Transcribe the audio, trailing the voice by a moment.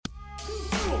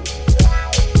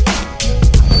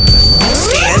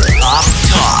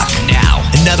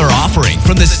Sponsoring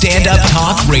from the Stand Up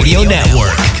Talk Radio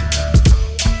Network.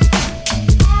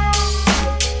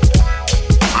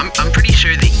 I'm pretty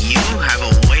sure that you have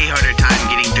a way harder time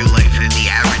getting through life than the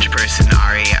average person,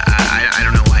 Ari. I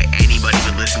don't know why anybody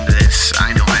would listen to this.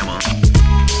 I know I won't.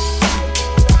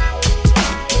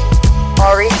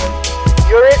 Ari,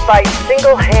 your advice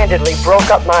single-handedly broke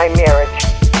up my marriage.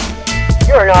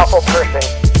 You're an awful person.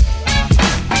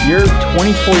 You're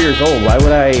 24 years old. Why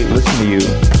would I listen to you?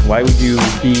 Why would you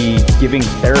be giving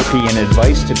therapy and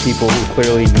advice to people who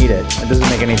clearly need it? It doesn't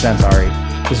make any sense, Ari.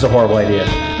 This is a horrible idea.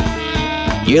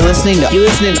 You're listening to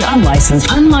Unlicensed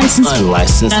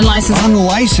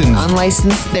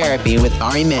Therapy with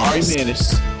Ari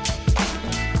Manis.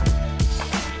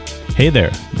 Hey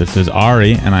there, this is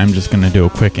Ari, and I'm just going to do a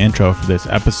quick intro for this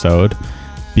episode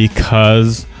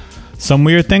because some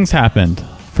weird things happened.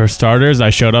 For starters,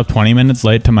 I showed up 20 minutes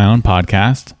late to my own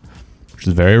podcast, which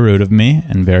is very rude of me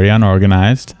and very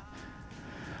unorganized.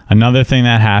 Another thing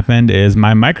that happened is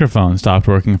my microphone stopped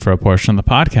working for a portion of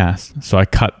the podcast, so I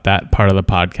cut that part of the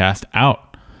podcast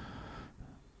out.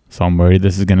 So I'm worried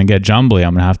this is going to get jumbly.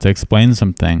 I'm going to have to explain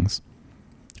some things.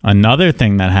 Another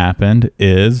thing that happened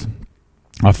is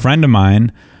a friend of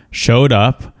mine showed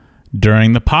up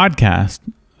during the podcast,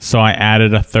 so I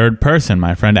added a third person.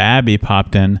 My friend Abby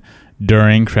popped in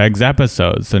during Craig's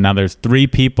episode. So now there's 3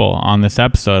 people on this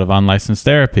episode of Unlicensed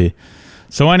Therapy.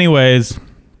 So anyways,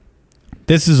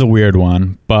 this is a weird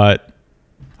one, but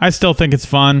I still think it's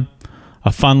fun.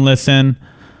 A fun listen.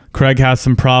 Craig has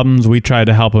some problems. We tried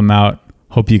to help him out.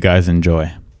 Hope you guys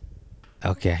enjoy.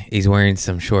 Okay, he's wearing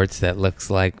some shorts that looks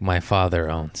like my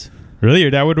father owns. Really? Your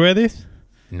dad would wear these?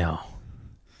 No.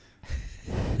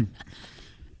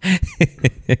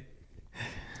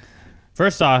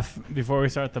 First off, before we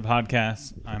start the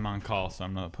podcast, I'm on call, so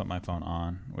I'm going to put my phone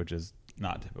on, which is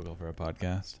not typical for a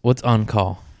podcast. What's on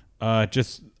call?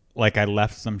 Just like I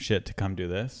left some shit to come do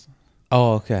this.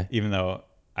 Oh, okay. Even though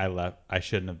I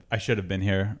should have been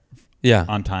here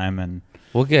on time, and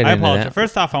we'll get I into apologize. that.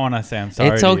 First off, I want to say I'm sorry.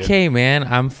 It's okay, man.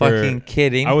 I'm fucking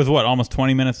kidding. I was almost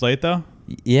 20 minutes late though?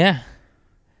 Yeah.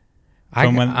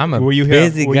 I'm a were you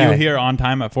busy here, guy. Were you here on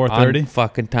time at 4:30? On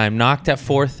fucking time. Knocked at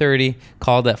 4:30,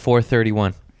 called at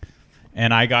 4:31.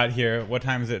 And I got here. What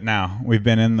time is it now?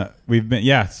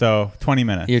 So 20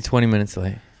 minutes. You're 20 minutes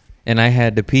late. And I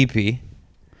had to pee.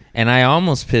 And I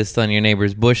almost pissed on your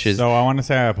neighbor's bushes. So I want to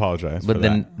say I apologize. But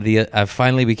then I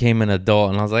finally became an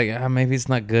adult, and I was like, maybe it's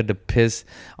not good to piss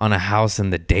on a house in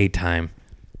the daytime.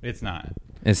 It's not.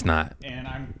 It's not. And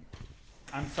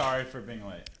I'm sorry for being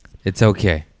late. It's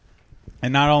okay.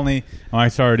 And not only am I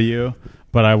sorry to you,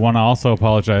 but I want to also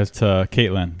apologize to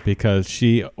Caitlin because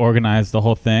she organized the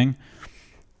whole thing,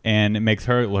 and it makes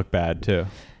her look bad too.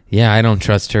 Yeah, I don't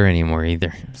trust her anymore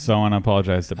either. So I want to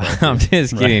apologize to both. I'm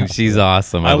just kidding. Right. She's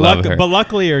awesome. I love her. But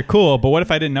luckily you're cool. But what if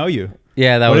I didn't know you?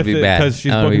 Yeah, that would be bad. Because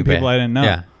she's booking people I didn't know.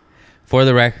 Yeah. For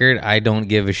the record, I don't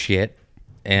give a shit.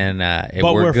 And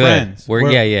but we're good. Friends.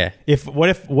 Yeah. What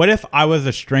if I was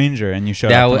a stranger and you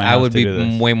showed up to my house I would to do this?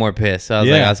 be way more pissed. So I was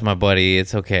like, that's my buddy.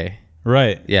 It's okay.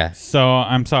 Right. Yeah. So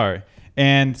I'm sorry.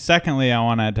 And secondly, I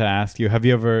wanted to ask you, have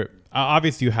you ever...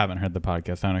 obviously, you haven't heard the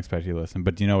podcast. I don't expect you to listen.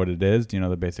 But do you know what it is? Do you know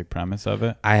the basic premise of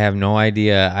it? I have no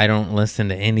idea. I don't listen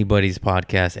to anybody's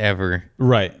podcast ever.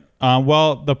 Right.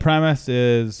 Well, the premise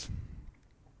is,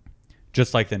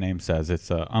 just like the name says, it's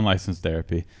unlicensed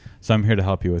therapy. So I'm here to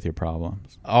help you with your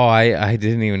problems. Oh, I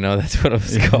didn't even know that's what it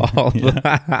was called.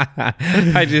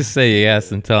 I just say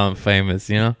yes until I'm famous,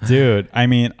 you know? Dude, I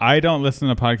mean, I don't listen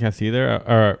to podcasts either.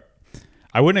 Or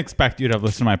I wouldn't expect you to have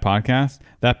listened to my podcast.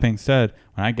 That being said,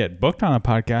 when I get booked on a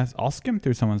podcast, I'll skim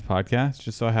through someone's podcast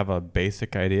just so I have a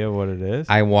basic idea of what it is.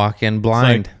 I walk in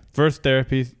blind. It's like first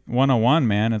therapy 101,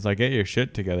 man. It's like, get your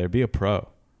shit together. Be a pro.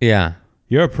 Yeah.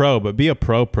 You're a pro, but be a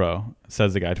pro,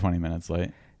 says the guy 20 minutes late.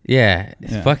 Yeah.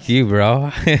 Fuck you,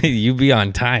 bro. You be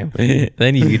on time.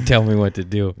 Then you can tell me what to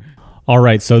do. All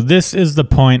right. So this is the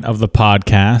point of the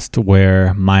podcast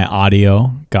where my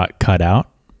audio got cut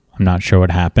out. I'm not sure what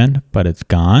happened, but it's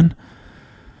gone.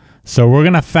 So we're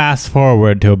going to fast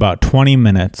forward to about 20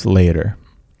 minutes later.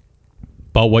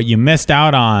 But what you missed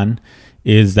out on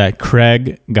is that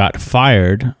Craig got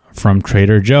fired from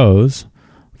Trader Joe's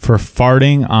for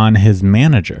farting on his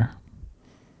manager.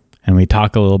 And we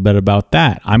talk a little bit about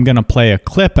that. I'm going to play a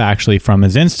clip actually from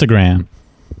his Instagram,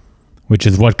 which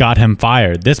is what got him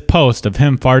fired. This post of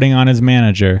him farting on his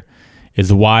manager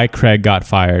is why Craig got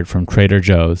fired from Trader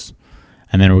Joe's.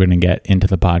 And then we're going to get into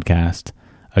the podcast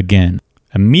again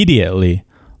immediately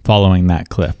following that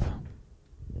clip.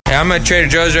 Hey, I'm at Trader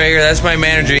Joe's right here. That's my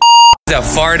manager. He's a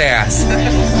fart ass.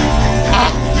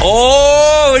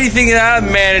 Oh, what do you think of that,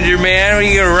 manager, man? What, are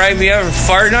you going to write me up for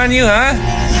farting on you, huh?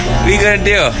 What are you going to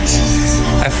do?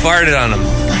 I farted on him.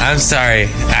 I'm sorry.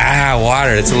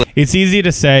 Water. It's easy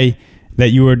to say that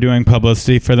you were doing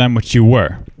publicity for them, which you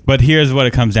were. But here's what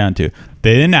it comes down to.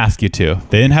 They didn't ask you to.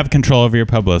 They didn't have control over your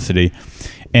publicity.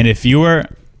 And if you were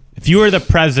the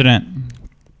president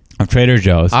of Trader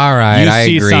Joe's, all right, you I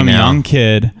see agree some now. young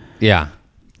kid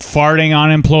farting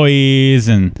on employees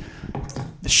and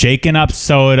shaking up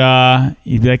soda,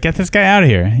 you'd be like, get this guy out of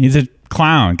here. He's a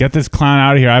clown. Get this clown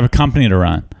out of here. I have a company to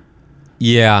run.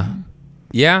 Yeah.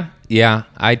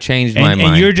 I changed my mind.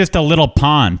 And you're just a little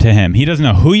pawn to him. He doesn't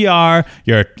know who you are.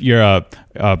 You're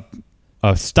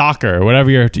a stalker or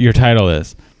whatever your title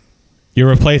is. You're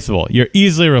replaceable. You're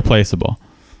easily replaceable.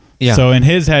 Yeah. So in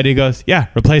his head, he goes, yeah,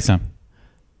 replace him.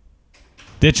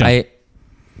 Ditch him.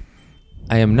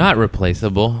 I am not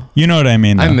replaceable. You know what I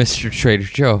mean, though. I'm Mr. Trader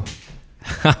Joe.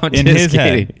 I'm in just his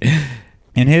kidding. head.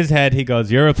 In his head, he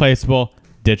goes, you're replaceable.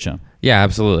 Ditch him. Yeah,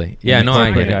 absolutely. Yeah, no,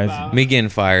 I get it. Guys. Me getting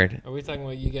fired. Are we talking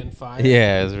about you getting fired?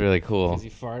 Yeah, it was really cool. Because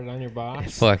you farted on your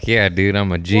boss? Fuck yeah, dude.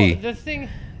 I'm a G. Well, the thing,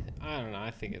 I don't know.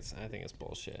 I think it's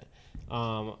bullshit.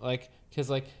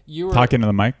 Because you were Talking to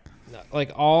the mic. Like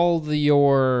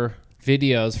your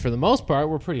videos for the most part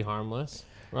were pretty harmless,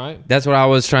 right? That's what I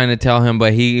was trying to tell him,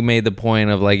 but he made the point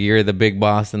of like, you're the big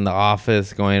boss in the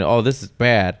office going, oh, this is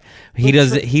bad. He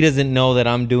doesn't know that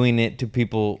I'm doing it to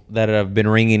people that have been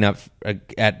ringing up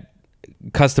at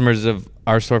customers of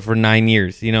our store for 9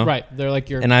 years, you know? Right. They're like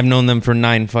your... And I've known them for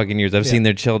 9 fucking years. I've seen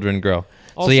their children grow.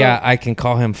 Also, so yeah, I can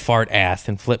call him fart ass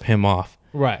and flip him off.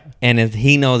 Right. And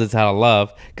he knows it's out of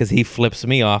love because he flips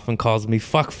me off and calls me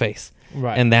fuck face.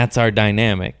 Right. And that's our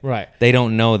dynamic. Right. They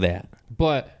don't know that.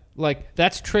 But like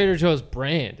that's Trader Joe's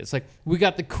brand. It's like we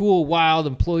got the cool, wild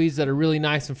employees that are really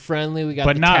nice and friendly. We got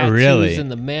But the not tattoos really. and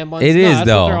the man buns. It No, is that's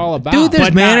though. what they're all about. Dude, there's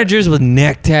But not- managers with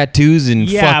neck tattoos and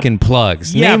fucking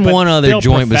plugs. Yeah, Name but one other still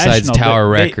joint besides professional.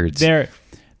 Tower They- Records.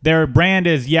 Their brand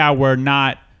is, we're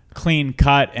not clean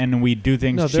cut and we do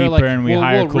things No, they're cheaper like, and we we'll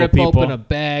hire cool rip people. open a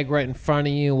bag right in front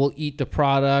of you. We'll eat the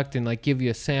product and like give you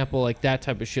a sample, like that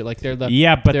type of shit. Like they're the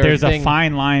But their there's a thing-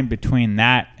 fine line between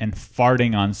that and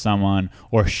farting on someone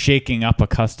or shaking up a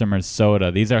customer's soda.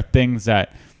 These are things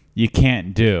that you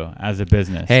can't do as a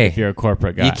business if you're a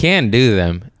corporate guy. You can do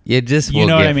them. You just You will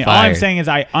know what get I mean? fired. All I'm saying is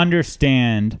I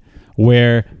understand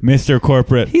where Mr.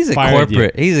 Corporate He's a fired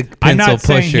corporate. you. He's a I'm pencil not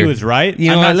saying he pusher. was right. You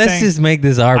know I'm what? not Let's saying- just make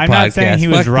this our I'm podcast. not saying he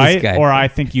Fuck was this right guy. or I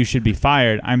think you should be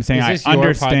fired. I'm saying Is I this your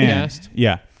understand. podcast?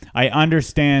 Yeah. I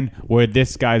understand where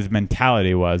this guy's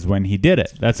mentality was when he did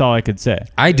it. That's all I could say.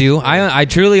 I do. I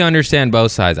truly understand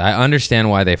both sides. I understand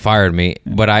why they fired me,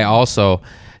 but I also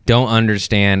don't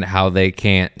understand how they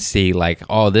can't see like,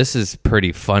 oh, this is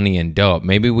pretty funny and dope.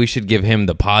 Maybe we should give him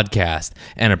the podcast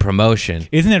and a promotion.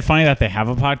 Isn't it funny that they have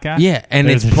a podcast? Yeah, and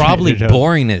There's it's a probably Trader Joe's.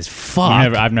 boring as fuck.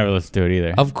 I've never listened to it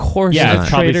either. Of course Yeah, not. it's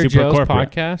probably Trader super Joe's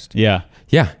corporate. podcast. Yeah.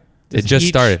 Yeah, it Does just each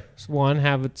started. One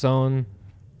have its own.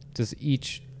 Does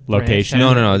each Location.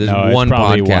 branch No. There's it's one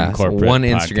probably podcast, corporate one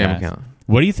Instagram podcast. account.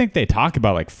 What do you think they talk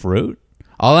about? Like fruit?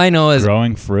 All I know is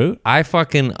Growing fruit? I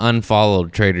fucking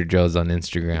unfollowed Trader Joe's on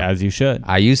Instagram. As you should.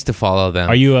 I used to follow them.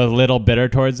 Are you a little bitter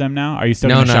towards them now? Are you still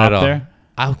No, going to not shop at all. there?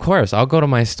 Of course, I'll go to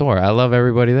my store. I love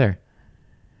everybody there.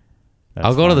 That's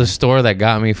I'll go to fine. the store that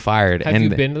got me fired. Have and you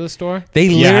been to the store? They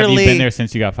Yeah, have literally you been there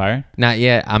since you got fired? Not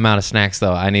yet. I'm out of snacks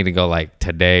though. I need to go like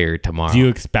today or tomorrow. Do you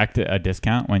expect a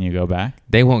discount when you go back?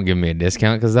 They won't give me a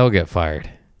discount because they'll get fired.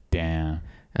 Damn.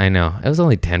 I know. It was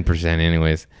only 10%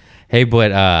 anyways. Hey,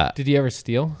 but Did you ever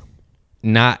steal?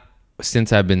 not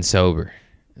since I've been sober.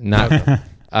 Not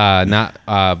I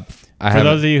For haven't.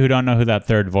 those of you who don't know who that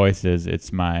third voice is,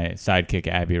 it's my sidekick,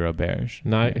 Abby Roberge.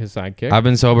 Not his sidekick. I've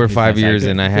been sober He's 5 my years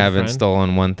sidekick. and I Good haven't friend.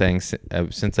 stolen one thing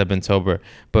since I've been sober.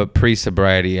 But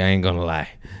pre-sobriety, I ain't gonna lie,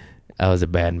 I was a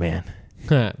bad man.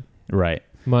 Right.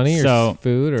 Money or So-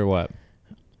 food or what?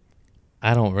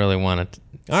 I don't really want to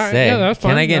All right, say. yeah, that's Can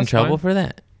I fine, get in that's trouble fine. for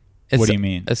that? What do you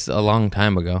mean? It's a long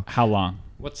time ago. How long?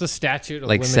 What's the statute of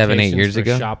Like 7-8 limitations years for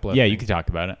ago? shoplifting? Yeah, you could talk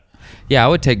about it. Yeah, I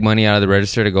would take money out of the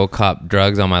register to go cop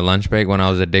drugs on my lunch break when I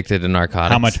was addicted to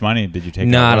narcotics. How much money did you take?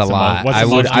 Not out? a What's the lot. what's the I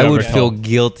would most you I would ever feel stole?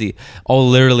 guilty. Oh,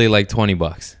 literally like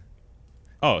 $20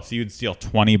 Oh, so you'd steal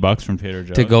 $20 from Trader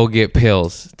Joe's to go get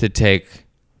pills to take.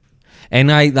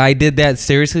 And I did that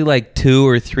seriously like 2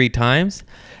 or 3 times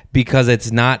because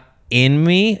it's not in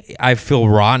me. I feel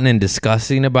rotten and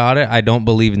disgusting about it. I don't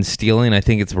believe in stealing. I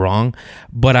think it's wrong.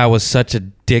 But I was such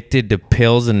addicted to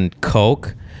pills and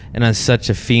coke and I'm such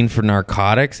a fiend for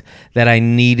narcotics that I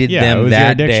needed Yeah, it them was your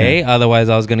that addiction. day. Otherwise,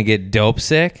 I was going to get dope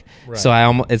sick. So I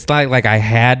almost, it's not like I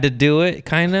had to do it,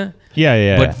 kind of.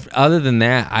 Yeah. But other than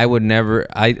that, I would never.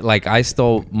 I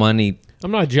stole money. I'm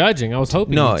not judging. I was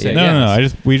hoping. No, you'd say No.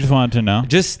 yes. We just wanted to know.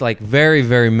 Just like very,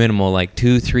 very minimal, like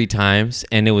 2-3 times,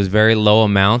 and it was very low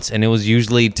amounts, and it was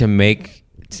usually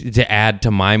to add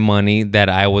to my money that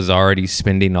I was already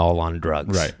spending all on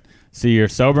drugs. Right. So you're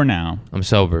sober now. I'm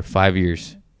sober, 5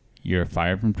 years. You're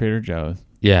fired from Trader Joe's,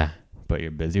 Yeah. but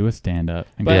you're busy with stand-up.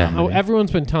 and But comedy.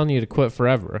 everyone's been telling you to quit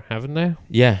forever, haven't they?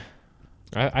 Yeah.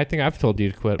 I think I've told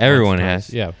you to quit. Everyone once or twice.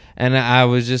 has. Yeah. And I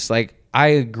was just like, I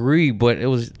agree, but it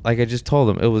was like I just told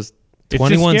them it was It's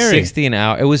just $21.60 an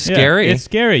hour. It was Yeah, scary. It's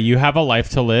scary. You have a life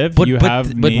to live. But you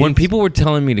have when needs. people were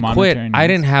telling me to quit, monetary I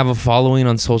needs. didn't have a following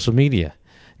on social media.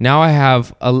 Now I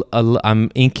have I'm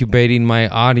incubating my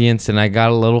audience, and I got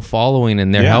a little following,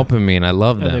 and they're Yeah. helping me, and I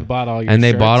love them. And they bought all your and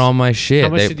they shirts? bought all my shit. How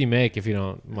much They- did you make, if you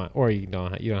don't mind, or you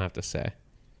don't have to say?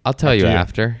 I'll tell you to you.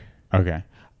 after. Okay.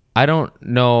 I don't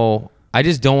know. I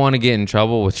just don't want to get in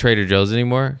trouble with Trader Joe's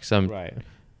anymore. Right.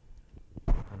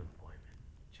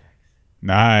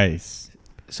 Nice.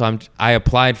 So I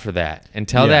applied for that.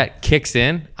 Until Yeah. that kicks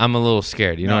in, I'm a little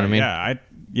scared. You know what I mean?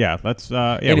 Yeah. Let's.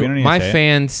 Yeah. Anyway, we don't need my to say it.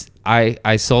 fans,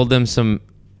 I sold them some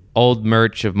old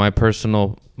merch of my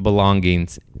personal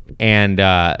belongings, and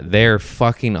they're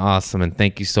fucking awesome. And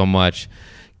thank you so much,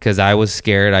 because I was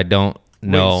scared. I don't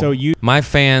know. so my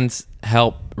fans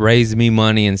help raise me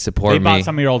money and support They me. bought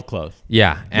some of your old clothes.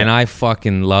 Yeah, and I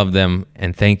fucking love them,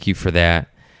 and thank you for that.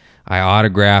 I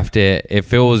autographed it.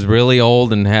 If it was really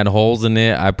old and had holes in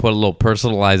it, I put a little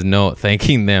personalized note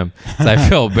thanking them, 'cause I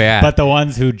felt bad. But the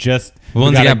ones who just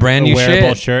ones that got brand new wearable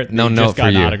shit? shirt, No they note just got for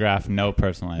an you. autograph, no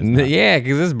personalized. note. Yeah,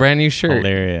 because it's a brand new shirt.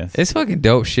 Hilarious. It's fucking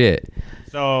dope shit.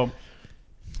 So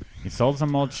you sold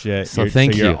some old shit. So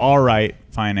thank you. You're all right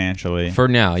financially For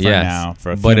now, For yes. now,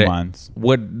 for a But few months.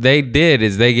 What they did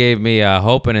is they gave me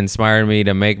hope and inspired me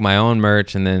to make my own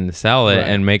merch and then sell it Right.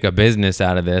 and make a business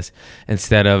out of this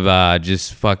instead of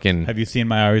just fucking. Have you seen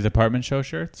my Ari's apartment show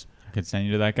shirts? I could send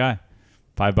you to that guy.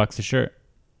 $5 a shirt.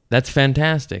 That's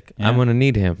fantastic. Yeah. I'm gonna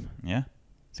need him. Yeah,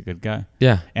 it's a good guy.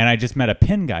 Yeah. And I just met a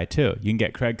pin guy too. You can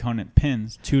get Craig Conant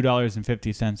pins,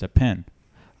 $2.50 a pin.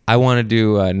 I want to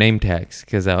do name tags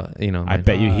because I bet you that's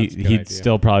a good he'd idea.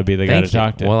 still probably be the guy Thank to you.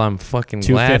 talk to. Well, I'm fucking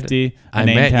glad $2.50 I a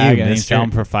name met tag, you, and you mister. sell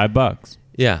them for $5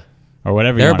 Yeah. or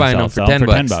whatever. They're you want buying to them sell. for Sell them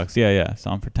 $10. $10.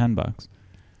 Sell them for $10.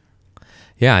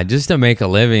 Yeah, just to make a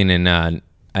living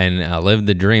and live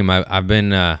the dream. I've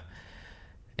been an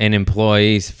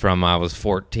employee from I was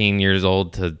 14 years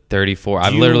old to 34.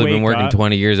 I've you literally been wake working up-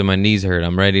 20 years and my knees hurt.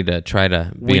 I'm ready to try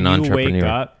to be an When you entrepreneur. wake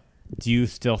up, do you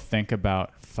still think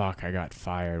about, fuck, I got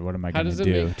fired. What am I going does to it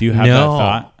do? make- Do you have that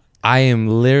thought? I am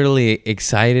literally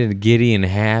excited, giddy, and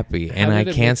happy, and How I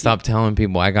did it can't make stop telling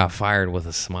people I got fired with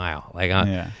a smile. Like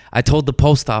Yeah. I told the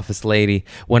post office lady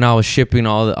when I was shipping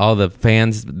all the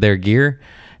fans their gear,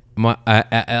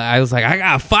 I was like, I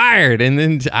got fired, and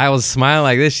then I was smiling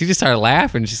like this. She just started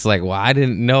laughing. She's like, well, I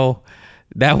didn't know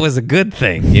that was a good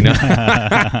thing, you know.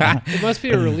 It must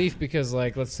be a relief because,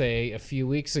 like, let's say a few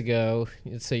weeks ago,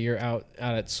 let's say you're out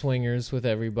at swingers with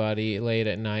everybody late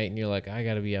at night, and you're like, I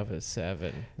got to be up at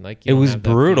 7. Like, you It don't was have that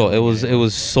brutal. feeling It anymore.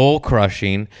 was soul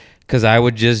crushing because I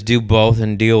would just do both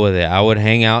and deal with it. I would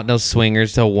hang out in those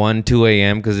swingers till 1, 2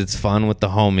 a.m. because it's fun with the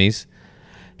homies,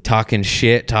 talking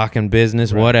shit, talking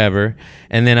business, whatever.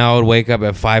 And then I would wake up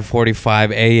at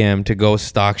 5:45 a.m. to go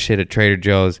stock shit at Trader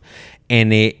Joe's,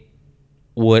 and it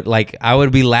would I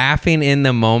would be laughing in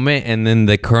the moment, and then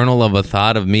the kernel of a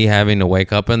thought of me having to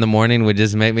wake up in the morning would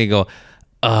just make me go,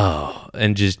 oh,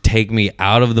 and just take me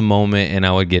out of the moment, and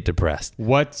I would get depressed.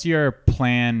 What's your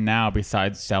plan now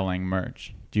besides selling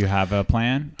merch? Do you have a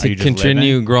plan? Are To you just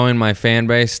continue living? growing my fan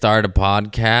base, start a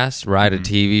podcast, write Mm-hmm.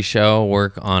 a TV show,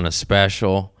 work on a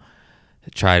special,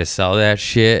 try to sell that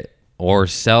shit or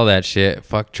sell that shit.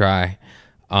 Fuck try.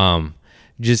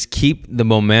 Just keep the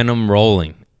momentum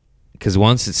rolling because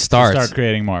once it starts, Start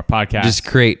creating more podcasts. just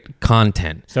create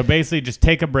content. So basically, just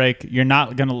take a break. You're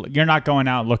not going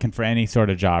out looking for any sort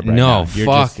of job right No, now. You're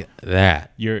fuck just-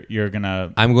 that. You're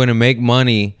gonna. I'm going to make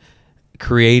money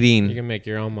creating. You can make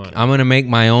your own money. I'm going to make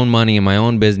my own money in my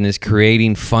own business,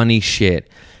 creating funny shit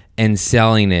and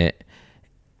selling it.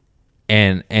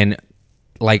 And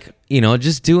like,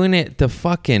 just doing it the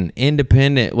fucking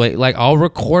independent way. Like I'll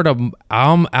record a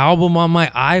album on my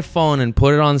iPhone and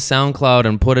put it on SoundCloud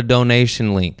and put a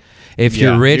donation link. If Yeah,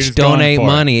 you're you're rich, just going donate for it.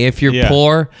 money. If you're Yeah.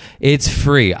 poor, it's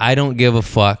free. I don't give a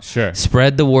fuck. Sure.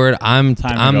 Spread the word. I'm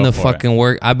Time to go the for it. fucking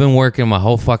work. I've been working my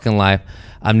whole fucking life.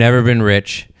 I've never been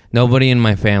rich. Nobody in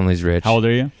my family's rich. How old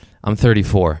are you? I'm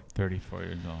 34. 34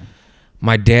 years old.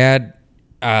 My dad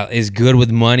is good with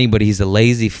money, but he's a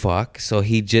lazy fuck. So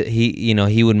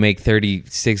he would make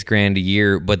 36 grand a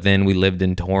year, but then we lived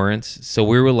in Torrance. So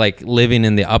we were like living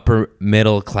in the upper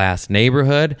middle class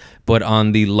neighborhood, but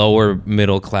on the lower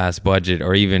middle class budget,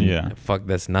 or even fuck,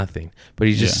 that's nothing. But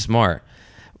he's just smart.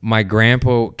 My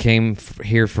grandpa came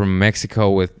here from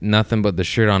Mexico with nothing but the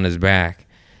shirt on his back,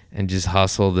 and just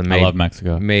hustled and I love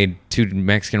Mexico. Made 2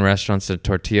 Mexican restaurants, a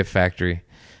tortilla factory,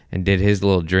 and did his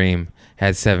little dream.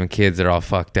 Had 7 kids that are all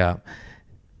fucked up.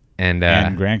 And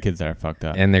grandkids that are fucked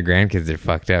up. And their grandkids are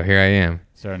fucked up. Here I am.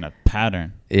 Starting a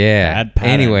pattern. Yeah. Bad pattern.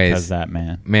 Anyways. Because that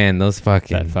man. Man, those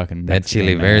fucking. That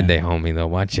chili verde, homie, though.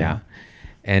 Watch out.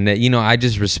 And, I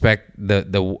just respect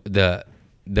the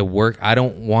work. I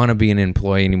don't want to be an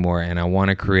employee anymore, and I want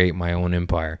to create my own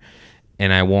empire.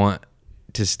 And I want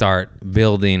to start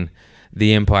building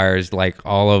the empires like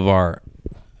all of our,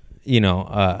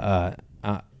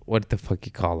 what the fuck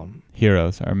you call them?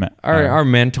 Heroes. Our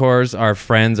mentors, our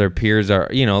friends, our peers,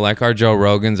 like our Joe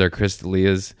Rogans, our Chris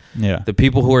D'Elia's. Yeah. The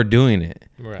people who are doing it.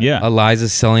 Right. Yeah.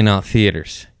 Eliza's selling out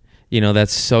theaters.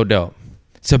 That's so dope.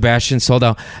 Sebastian sold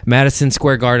out Madison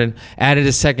Square Garden, added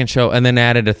a second show, and then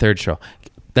added a third show.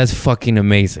 That's fucking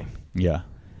amazing. Yeah.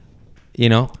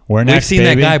 We're next, We've seen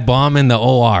baby. that guy bomb in the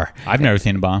OR. I've never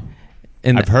seen him bomb.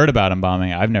 I've heard about him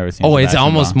bombing. I've never seen. It's Sebastian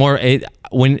almost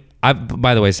bomb.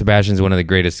 By the way, Sebastian's one of the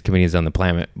greatest comedians on the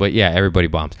planet. But yeah, everybody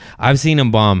bombs. I've seen him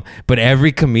bomb, but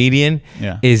every comedian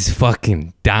is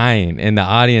fucking dying, and the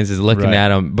audience is looking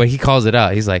at him. But he calls it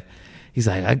out. He's like,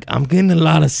 I'm getting a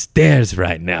lot of stares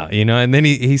right now, And then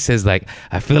he says like,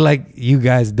 I feel like you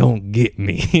guys don't get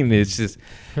me. And it's just,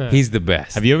 he's the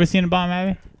best. Have you ever seen him bomb,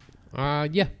 Abby?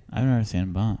 Yeah. I've never seen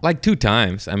him bomb. Like 2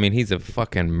 times. I mean, he's a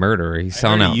fucking murderer. He's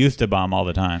selling out. He used to bomb all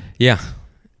the time. Yeah.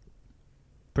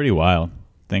 Pretty wild.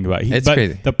 Think about it. It's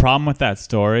crazy. The problem with that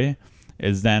story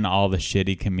is then all the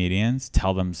shitty comedians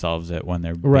tell themselves it when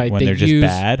they're they're just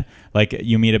bad. Like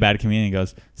you meet a bad comedian and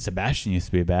goes, Sebastian used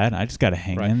to be bad. I just got to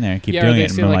hang in there and keep doing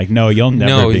it. And I'm like, no, you'll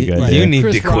never be good. You need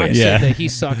Chris to Rock quit. said that he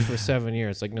sucked for 7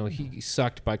 years. Like, no, he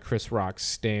sucked by Chris Rock's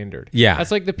standard. Yeah. That's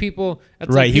like the people.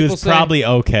 That's Right. Like He people was saying, probably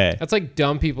okay. That's like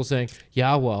dumb people saying,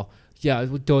 don't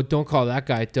call that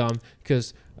guy dumb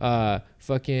because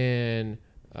fucking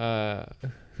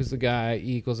who's the guy?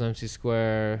 E equals MC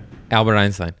square. Albert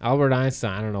Einstein. I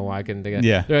don't know why I couldn't think of it.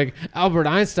 Yeah. They're like, Albert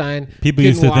Einstein. People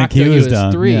used to think he was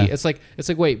dumb. 3. Yeah. It's like,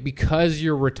 wait, because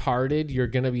you're retarded, you're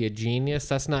going to be a genius?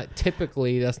 That's not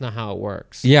how it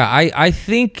works. Yeah, I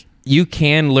think you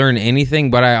can learn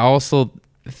anything, but I also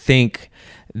think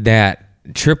that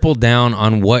triple down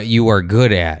on what you are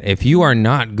good at. If you are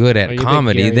not good at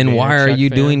comedy, then why are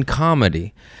you doing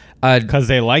comedy? Because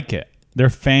they like it. They're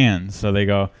fans, so they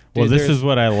go, well, Dude, this is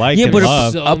what I like Yeah, and but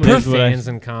love. So many fans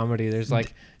in comedy. There's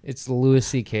like, it's Louis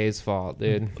C.K.'s fault,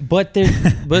 dude. But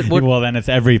what? Well, then it's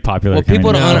every popular. What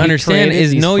people don't comedian. understand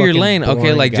is these know your fucking lane. Okay,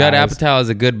 boring like Judd guys. Apatow is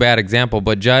a good bad example,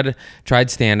 but Judd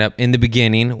tried stand up in the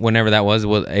beginning, whenever that was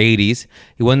 80s.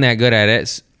 He wasn't that good at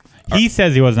it. He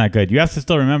says he wasn't that good. You have to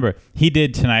still remember he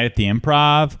did Tonight at the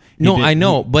Improv. I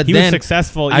know, but he then was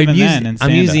successful even then. In I'm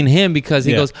stand-up. using him because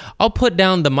he goes, I'll put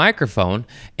down the microphone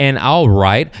and I'll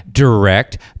write,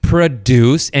 direct,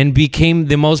 produce, and became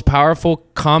the most powerful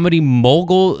comedy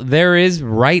mogul there is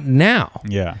right now.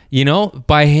 Yeah.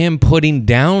 By him putting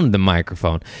down the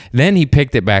microphone. Then he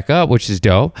picked it back up, which is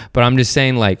dope. But I'm just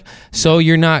saying, like, so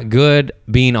you're not good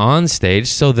being on stage,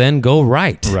 so then go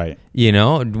write. Right.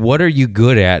 What are you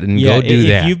good at? And go do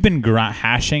that. If you've been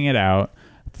hashing it out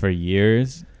for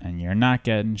years and you're not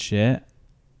getting shit,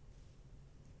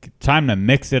 time to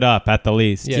mix it up at the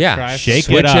least. Yeah. Shake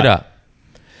Switch it up.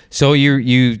 So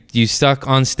you stuck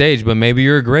on stage, but maybe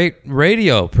you're a great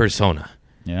radio persona.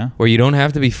 Yeah. Where you don't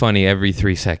have to be funny every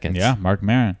 3 seconds. Yeah, Mark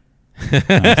Maron. No,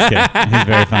 I'm just kidding. He's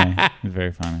very funny. He's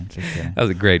very funny. Just kidding. That was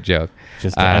a great joke.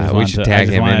 We should tag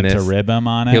him in this. To rib him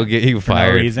on it. He'll get you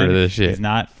fired no reason. for this shit. He's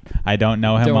not. I don't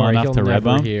know him Don't well worry, enough to he'll rib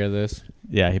never him. hear this.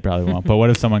 Yeah, he probably won't. But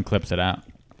what if someone clips it out?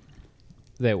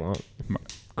 They won't.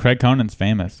 Craig Conan's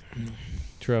famous.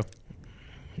 True.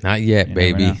 Not yet, You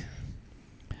never baby. know.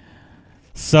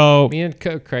 So Me and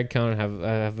Craig Conan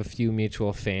have a few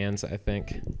mutual fans, I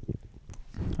think.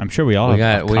 I'm sure we all We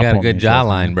have got a good mutual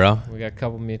jawline, fans. bro. We got a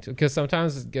couple mutual, because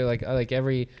sometimes it's good, like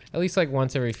at least like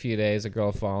once every few days, a girl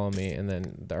will follow me, and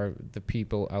then the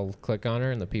people I'll click on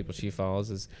her, and the people she follows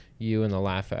is you and the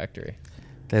Laugh Factory.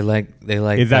 They like.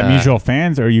 Is that mutual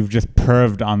fans, or you've just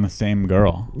perved on the same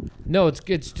girl? No,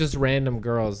 it's just random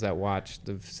girls that watch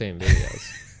the same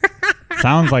videos.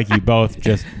 Sounds like you both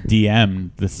just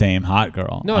DM'd the same hot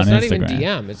girl. No, on it's not Instagram. even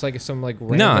DM. It's like some like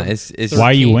random. No, it's. Why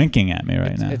are you 13. winking at me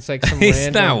right now? It's like some He's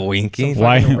random. not winking. Some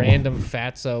Why- fucking random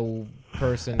fatso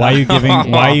person. Why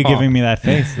are you giving me that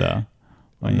face though?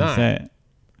 When you not. say it.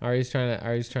 Ari's trying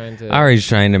to. Ari's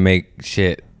trying to make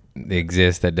shit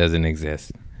exist that doesn't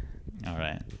exist. All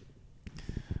right.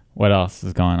 What else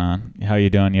is going on? How you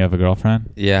doing? You have a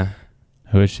girlfriend? Yeah,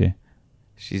 Who is she?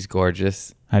 she's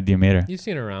gorgeous. How'd you meet her? You've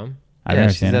seen her around. I've Yeah,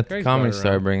 never she's seen her. at the Greg's Comedy brought her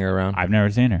Store. around. Bring her around. I've never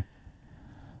seen her.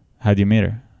 How'd you meet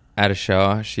her? At a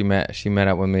show, she met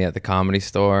up with me at the Comedy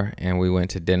Store, and we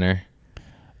went to dinner.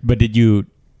 But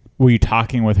were you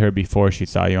talking with her before she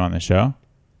saw you on the show?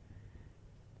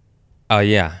 Oh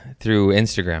yeah, through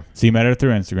Instagram. So you met her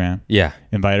through Instagram, Yeah.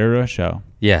 invited her to a show.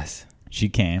 Yes. She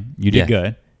came. You did Yeah.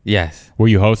 good. Yes. Were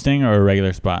you hosting or a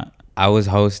regular spot? I was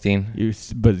hosting.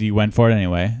 But you went for it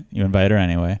anyway. You invited her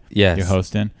anyway. Yes. You're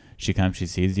hosting. She comes. She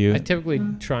sees you. I typically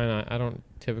try not. I don't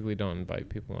typically don't invite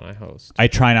people when I host. I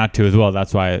try not to as well.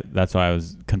 That's why I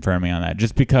was confirming on that.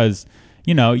 Just because,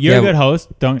 you're Yeah, a good host,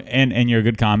 and you're a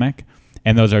good comic,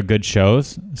 and those are good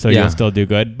shows, so Yeah. you'll still do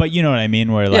good. But you know what I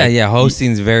mean? Where like Yeah.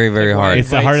 Hosting's very, very hard. it's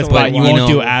the Invite hardest someone spot. You you won't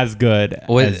know- do as good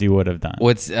as you would have done.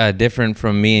 What's different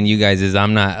from me and you guys is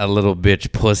I'm not a little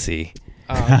bitch pussy.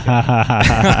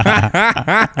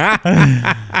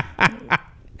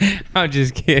 I'm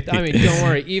just kidding. I mean, don't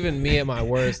worry. Even me at my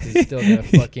worst is still gonna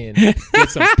fucking get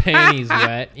some panties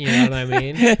wet. You know what I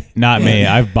mean? Not me.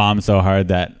 I've bombed so hard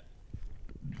that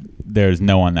there's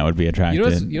no one that would be attracted You know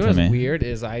to what's me. weird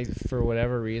is for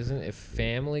whatever reason, if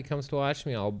family comes to watch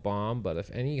me, I'll bomb. But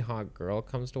if any hot girl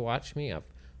comes to watch me, I've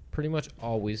pretty much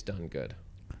always done good.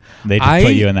 They just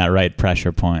put you in that right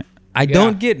pressure point. I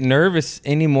don't get nervous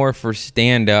anymore for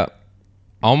stand up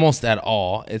almost at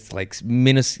all. It's like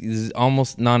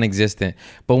almost non-existent.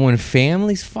 But when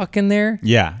family's fucking there,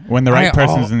 Yeah, when the right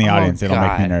person's in the audience, it'll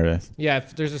make me God. nervous. Yeah,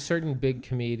 if there's a certain big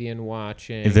comedian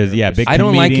watching. If there's or big I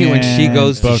don't like it when she comedian,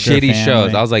 goes to booker, shitty family.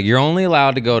 shows. I was like, you're only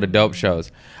allowed to go to dope shows.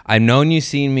 I've known you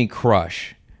seen me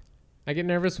crush. I get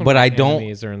nervous when But my I don't-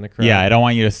 enemies are in the crowd. Yeah, I don't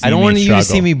want you to see. I don't me want you to struggle.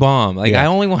 see me bomb. Like Yeah. I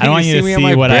only want I don't want you to see me on see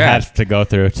my what I breath. had to go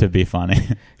through to be funny.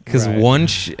 Because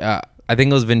Right. I think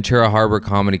it was Ventura Harbor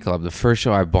Comedy Club. The first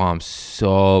show I bombed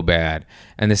so bad,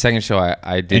 and the second show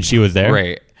I did. And she was there?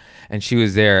 Great, and she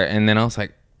was there. And then I was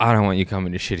like, I don't want you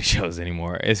coming to shitty shows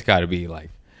anymore. It's got to be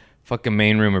like fucking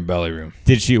main room or belly room.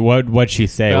 Did she? What'd she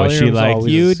say? Belly Was she room's like,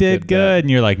 always "You a did good good," bet. and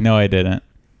you're like, "No, I didn't."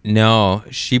 No,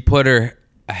 she put her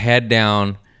head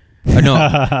down.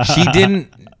 No, she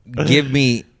didn't give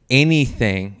me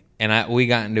anything, and we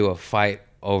got into a fight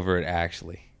over it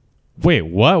actually. Wait,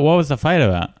 what? What was the fight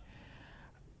about?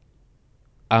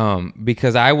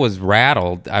 Because I was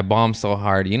rattled. I bombed so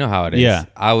hard. You know how it is. Yeah.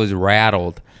 I was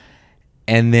rattled.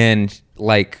 And then,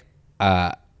 like,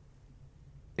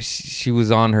 she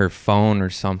was on her phone or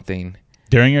something.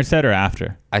 During your set or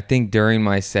after? I think during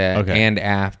my set Okay. and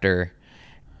after.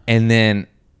 And then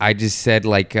I just said,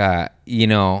 like, it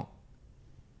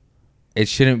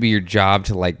shouldn't be your job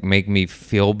to, like, make me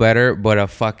feel better, but a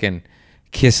fucking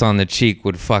kiss on the cheek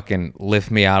would fucking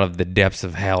lift me out of the depths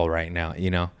of hell right now,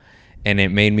 And it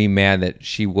made me mad that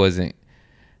she wasn't.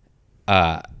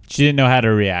 She didn't know how to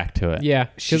react to it. Yeah,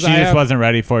 she 'cause just wasn't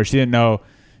ready for it. She didn't know.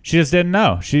 She just didn't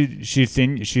know.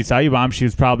 She saw you bomb. She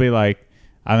was probably like,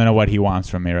 I don't know what he wants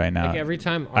from me right now. Like every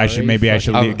time I should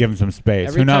Ari give him some space.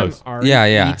 Every Who knows? time Ari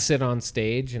Yeah. eats it on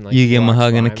stage and like You give him a walks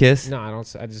hug and a by kiss? No, I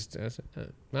don't. I just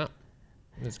no.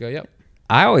 Let's go. Yep.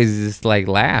 I always just like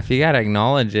laugh. You gotta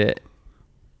acknowledge it.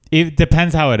 It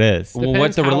depends how it is. Well, what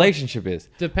Depends the how- relationship is.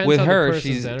 Depends with how her. the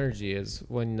person's She's energy is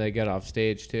when they get off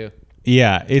stage too.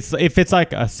 Yeah, if it's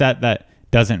like a set that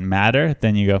doesn't matter,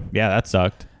 then you go, yeah, that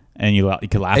sucked, and you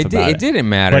can laugh about it. It didn't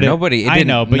matter. But Nobody. It I didn't,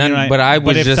 know, but none, you know, but I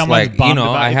was if just someone's like, bummed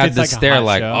about- I if had it's the like a stare hot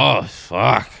like, show- oh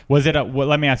fuck. Was it?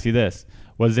 Let me ask you this: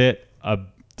 was it a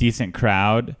decent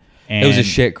crowd? And It was a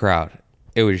shit crowd.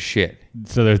 It was shit.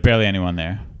 So there's barely anyone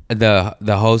there. The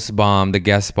host bombed. The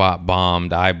guest spot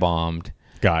bombed. I bombed.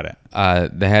 Got it.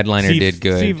 The headliner did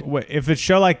good. If it's a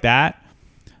show like that,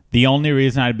 the only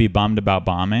reason I'd be bummed about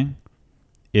bombing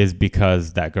is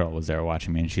because that girl was there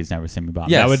watching me and she's never seen me bomb.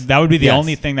 Yes. That would be the Yes.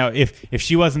 only thing that if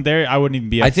she wasn't there, I wouldn't even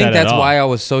be upset I think at that's all. why I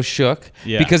was so shook.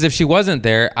 Yeah. Because if she wasn't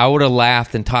there, I would have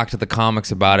laughed and talked to the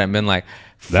comics about it and been like,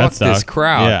 That fuck this sucked.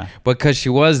 crowd. Yeah. Because she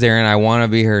was there and I want to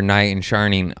be her knight in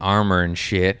shining armor and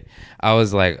shit. I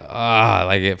was like,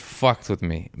 like it fucked with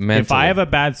me mentally. If I have a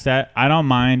bad set, I don't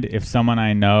mind if someone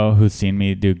I know who's seen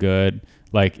me do good,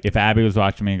 like if Abby was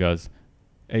watching me and goes,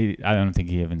 I don't think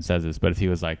he even says this, but if he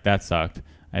was like, that sucked,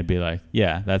 I'd be like,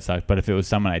 yeah, that sucked. But if it was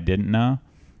someone I didn't know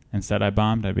and said I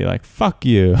bombed, I'd be like, fuck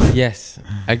you. Yes,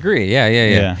 I agree. Yeah.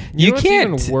 Yeah. You know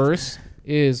can't. What's even worse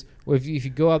is if you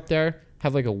go up there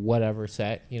have like a whatever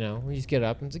set, you know, you just get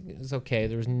up and it's okay.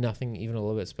 There's nothing even a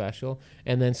little bit special.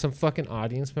 And then some fucking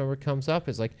audience member comes up,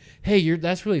 is like, hey,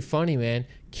 that's really funny, man.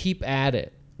 Keep at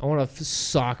it. I want to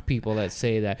sock people that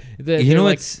say that.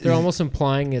 They're almost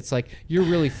implying it's like, you're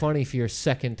really funny for your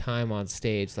second time on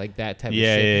stage, like that type of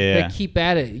shit. Yeah. Like, keep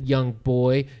at it, young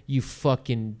boy, you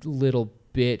fucking little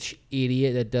bitch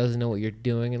idiot that doesn't know what you're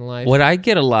doing in life. What I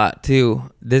get a lot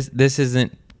too, this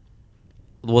isn't,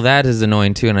 well, that is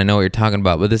annoying too, and I know what you're talking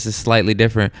about, but this is slightly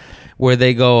different, where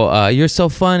they go, you're so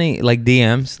funny, like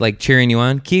DMs, like cheering you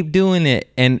on, keep doing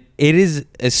it. And it is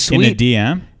a sweet... In a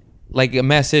DM? Like a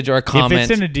message or a comment.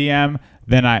 If it's in a DM,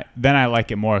 then I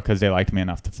like it more because they liked me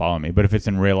enough to follow me. But if it's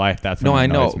in real life, that's when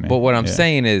it annoys me. But what I'm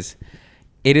saying is,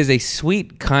 it is a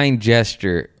sweet, kind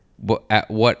gesture at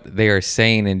what they are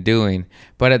saying and doing.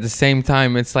 But at the same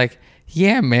time, it's like,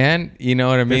 yeah, man, you know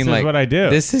what I mean? This is like, what I do.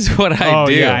 This is what I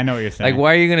do. Yeah, I know what you're saying. Like,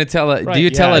 why are you going to tell Right. do you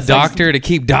tell Yeah, a doctor to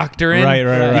keep doctoring? Right.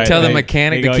 You tell the Like,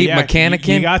 mechanic they to go, keep yeah,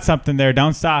 mechanicking? You got something there.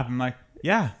 Don't stop. I'm like,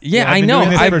 yeah, I been know. doing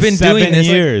this I've for been 7 doing this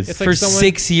years. It's for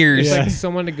 6 years. It's like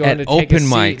someone to go at in to take a open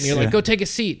seat, mics. and you're like, Yeah. go take a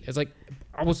seat. It's like,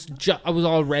 I was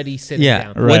already sitting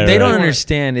Yeah. down. What they don't right.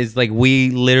 understand is like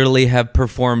we literally have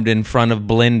performed in front of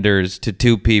blenders to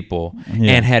 2 people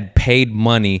and had paid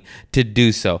money to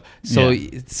do so.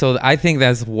 So I think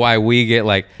that's why we get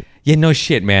like, yeah, no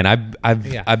shit, man.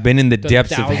 I've been in the Done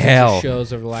depths of thousands of hell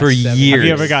shows over the last for 7 years. Have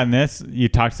you ever gotten this? You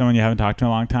talk to someone you haven't talked to in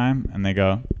a long time, and they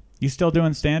go, "You still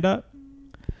doing stand up?"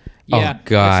 Yeah, Oh,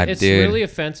 God, it's dude. really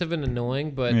offensive and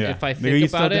annoying. But Yeah. if I Are you think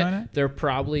still about doing it, it? they're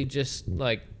probably just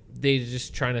like they're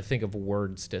just trying to think of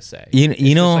words to say. You It's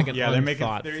know- just like an Yeah, they're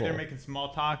unthoughtful. either making small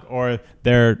talk or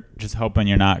they're just hoping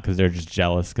you're not because they're just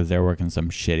jealous because they're working some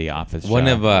shitty office One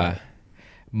job.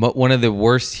 of the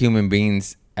worst human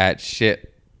beings at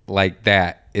shit like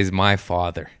that is my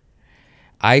father.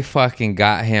 I fucking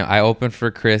got him. I opened for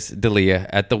Chris D'Elia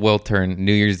at the Wiltern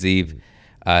New Year's Eve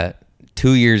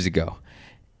 2 years ago.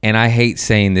 And I hate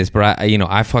saying this, but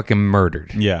I fucking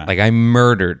murdered. Yeah. Like I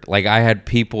murdered. Like I had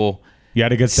people You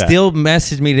had a good set. still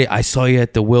message me today. I saw you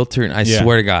at the Wiltern. I Yeah.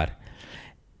 swear to God.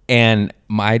 And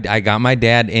I got my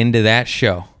dad into that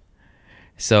show.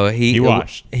 So he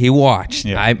watched. He watched.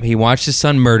 Yeah. He watched his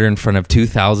son murder in front of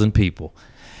 2,000 people.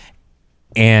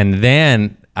 And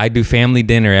then I do family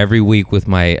dinner every week with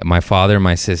my father and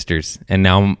my sisters, and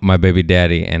now my baby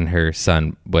daddy and her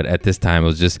son. But at this time, it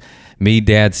was just me,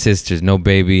 dad, sisters, no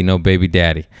baby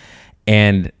daddy.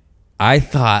 And I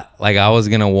thought like I was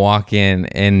gonna walk in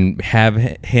and have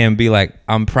him be like,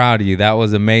 "I'm proud of you. That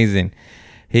was amazing."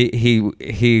 I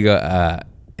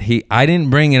didn't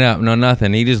bring it up, no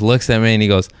nothing. He just looks at me and he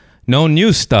goes, "No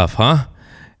new stuff, huh?"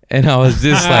 And I was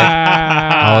just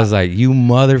like, "You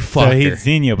motherfucker!" So he'd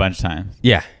seen you a bunch of times.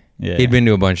 Yeah. Yeah. He'd been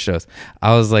to a bunch of shows.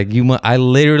 I was like, I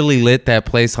literally lit that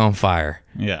place on fire.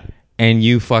 Yeah. And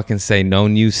you fucking say no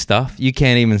new stuff? You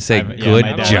can't even say Yeah, good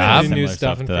my dad job. does Do new Similar stuff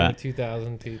stuff in to front of that.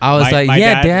 2,000 people. I was like, my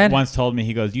yeah, Dad. once told me,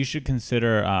 he goes, "You should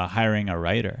consider hiring a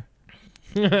writer."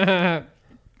 And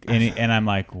I'm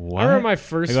like, what? I remember my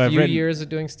first I go, "I've few written-" years of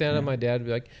doing stand up, my dad would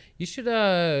be like, "You should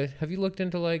have you looked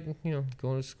into like,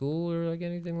 going to school or like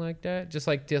anything like that? Just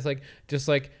like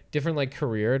different like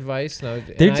career advice." And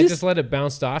I just let it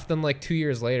bounce off. Then like 2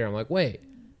 years later, I'm like, "Wait,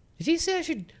 did he say I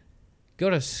should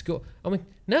go to school?" I'm like,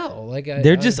 "No, like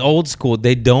They're just old school.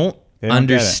 They don't They don't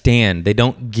understand. They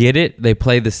don't get it. They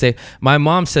play the same. My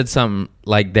mom said something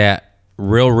like that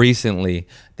real recently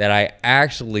that I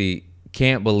actually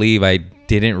can't believe I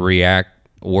didn't react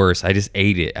worse. I just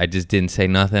ate it. I just didn't say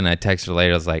nothing. I texted her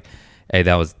later. I was like, "Hey,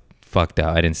 that was fucked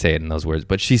up." I didn't say it in those words,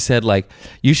 but she said like,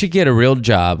 "You should get a real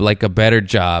job, like a better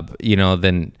job,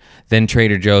 than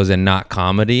Trader Joe's and not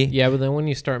comedy." Yeah, but then when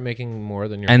you start making more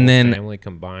than your And whole then- family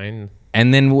combined,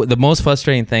 And then the most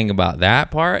frustrating thing about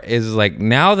that part is like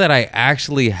now that I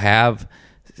actually have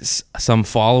some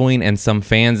following and some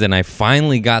fans and I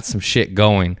finally got some shit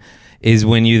going is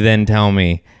when you then tell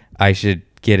me I should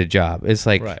get a job. It's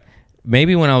like Right.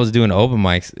 maybe when I was doing open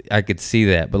mics, I could see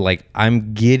that, but like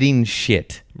I'm getting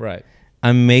shit. right?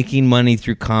 I'm making money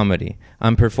through comedy.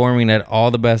 I'm performing at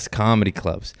all the best comedy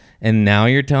clubs. And now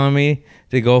you're telling me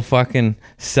to go fucking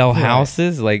sell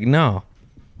houses? Like, no.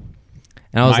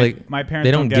 And I was like, my parents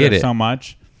they don't don't get it so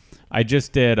much. I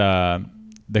just did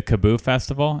the Kaboo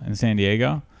Festival in San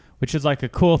Diego, which is like a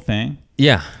cool thing.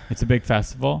 Yeah. It's a big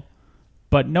festival,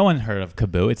 but no one heard of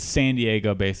Kaboo. It's a San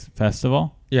Diego-based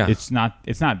festival. Yeah. It's not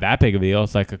that big of a deal.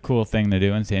 It's like a cool thing to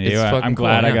do in San Diego. fucking I'm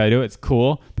glad cool, I yeah. got to do it. It's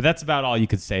cool, but that's about all you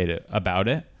could say about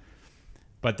it.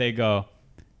 But they go,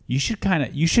 you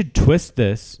should twist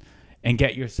this and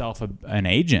get yourself an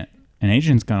agent. An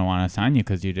agent's going to want to sign you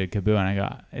because you did Kaboo. And I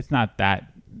go, it's not that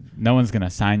no one's gonna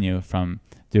sign you from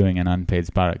doing an unpaid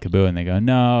spot at Kaboo, and they go,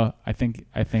 no, I think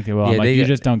it will. Yeah, I'm like, you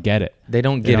just don't get it. They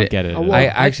don't get it. at Well, all.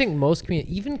 I think most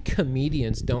even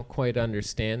comedians don't quite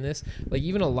understand this. Like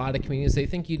even a lot of comedians, they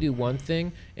think you do one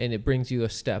thing and it brings you a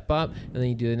step up, and then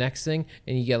you do the next thing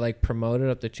and you get like promoted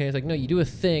up the chain. It's like no, you do a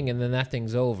thing and then that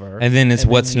thing's over. And then it's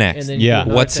what's next. And then you Yeah. do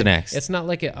another What's thing. next? It's not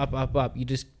like it up. You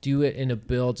just do it and it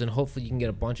builds, and hopefully you can get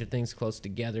a bunch of things close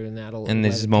together, and that'll. And let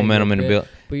this is it take momentum a and a bit. build.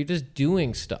 But you're just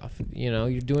doing stuff. You know,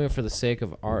 you're doing it for the sake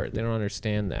of art. They don't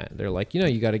understand that. They're like,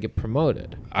 you got to get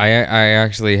promoted. I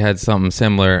actually had something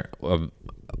similar, a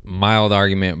mild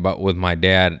argument, but with my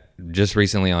dad just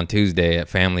recently on Tuesday at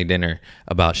family dinner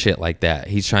about shit like that.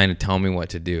 He's trying to tell me what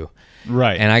to do.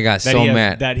 Right. And I got That so he has-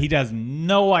 mad. that he has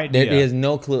no idea. He has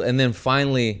no clue. And then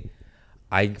finally,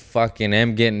 I fucking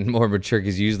am getting more mature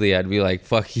because usually I'd be like,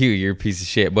 fuck you, you're a piece of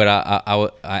shit. But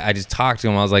I just talked to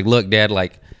him. I was like, look, Dad,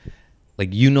 like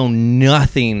you know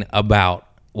nothing about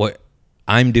what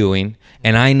I'm doing.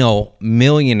 And I know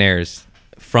millionaires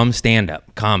from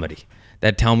stand-up comedy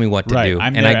that tell me what to do.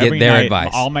 I'm and there I get every their night. advice.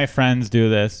 All my friends do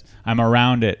this. I'm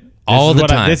around it. All the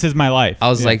time. This is my life. I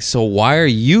was Yeah. like, so why are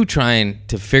you trying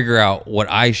to figure out what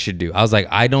I should do? I was like,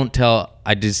 I don't tell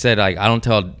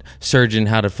surgeon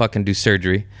how to fucking do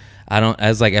surgery. I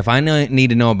was like, if I need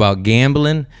to know about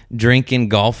gambling, drinking,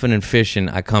 golfing, and fishing,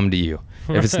 I come to you.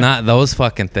 If it's not those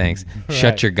fucking things,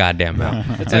 shut your goddamn mouth.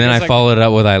 And then I followed it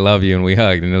up with I love you, and we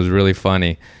hugged, and it was really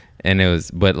funny.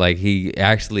 But like he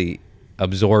actually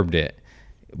absorbed it.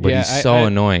 But Yeah, he's so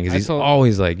annoying because he's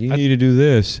always like, you need to do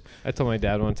this. I told my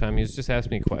dad one time, he was just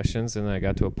asking me questions, and then I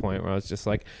got to a point where I was just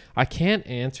like, I can't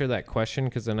answer that question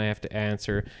because then I have to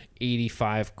answer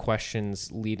 85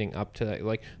 questions leading up to that.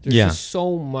 Like, there's just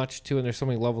so much to it, and there's so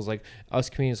many levels. Like, us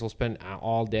comedians will spend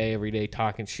all day, every day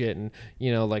talking shit and,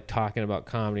 like talking about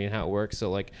comedy and how it works.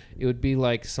 So, like, it would be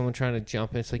like someone trying to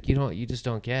jump in. It's like, you just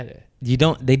don't get it.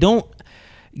 They don't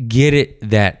get it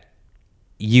that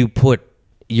you put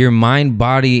your mind,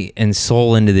 body, and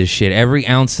soul into this shit. Every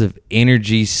ounce of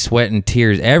energy, sweat, and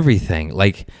tears, everything.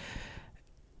 Like,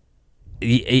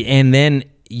 and then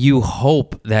you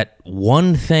hope that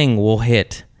one thing will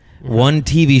hit, one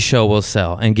TV show will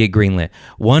sell and get greenlit,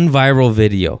 one viral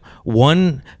video,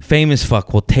 one famous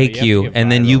fuck will take have to you, get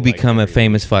and then you viral, like, become a every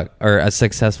famous fuck or a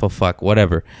successful fuck,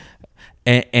 whatever.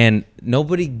 And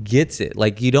nobody gets it.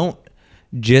 Like, you don't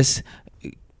just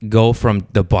go from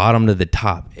the bottom to the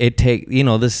top. It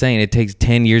this saying, it takes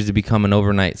 10 years to become an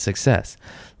overnight success.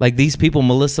 Like these people,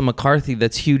 Melissa McCarthy,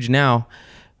 that's huge now.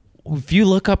 If you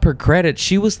look up her credit,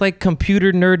 she was like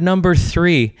computer nerd number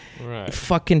 3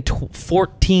 fucking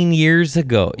 14 years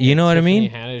ago. You know what I mean?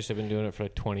 Tiffany Haddish have been doing it for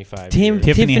like 25 years.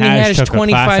 Tiffany Haddish took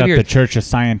 25 a class years. at the Church of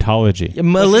Scientology.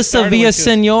 Melissa started when she was- she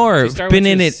Villasenor started been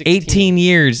when in she it was 16. 18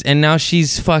 years, and now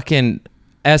she's fucking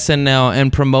SNL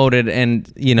and promoted,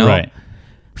 and Right.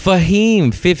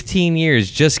 Fahim, 15 years,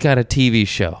 just got a TV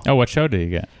show. Oh, what show did you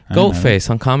get? I don't know. Goatface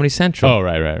on Comedy Central. Oh,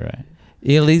 right.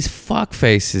 These fuck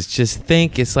faces just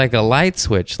think it's like a light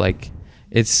switch. Like,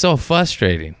 it's so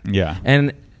frustrating. Yeah.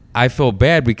 And I feel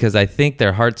bad because I think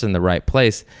their heart's in the right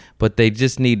place, but they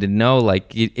just need to know,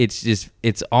 like,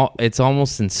 it's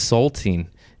almost insulting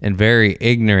and very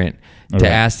ignorant to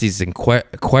ask these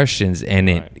questions, and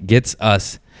it gets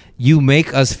us. You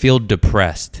make us feel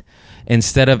depressed.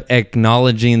 Instead of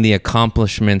acknowledging the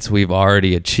accomplishments we've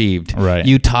already achieved,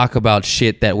 you talk about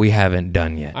shit that we haven't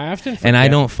done yet. I often and I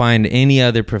forget. don't find any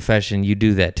other profession you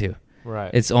do that to. Right.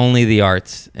 It's only the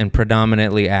arts and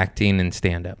predominantly acting and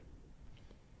stand-up.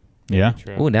 Yeah.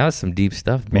 Oh, that was some deep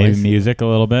stuff, boys. Maybe music a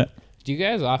little bit. Do you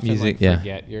guys often Music, like yeah.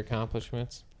 forget your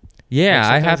accomplishments? Yeah, Like,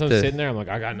 I sometimes have I'm to. sitting there, I'm like,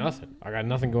 I got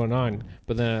nothing going on.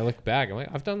 But then I look back, I'm like,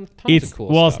 I've done tons of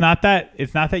cool stuff.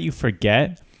 It's not that you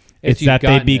forget. It's It's that you've they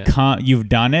gotten it. become. You've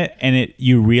done it, and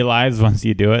you realize once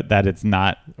you do it that it's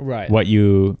not Right. what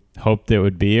you hoped it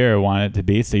would be or wanted it to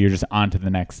be. So you're just on to the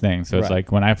next thing. So it's Right.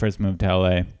 like when I first moved to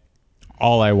LA,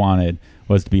 all I wanted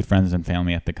was to be friends and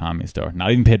family at the Comedy Store.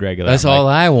 Not even paid regular. That's I'm all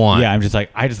like, I want. Yeah, I'm just like,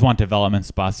 I just want development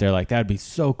spots there. Like, that'd be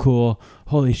so cool.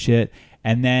 Holy shit.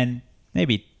 And then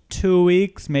maybe 2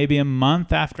 weeks, maybe a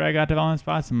month after I got development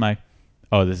spots, I'm like,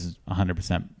 oh, this is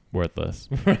 100% worthless.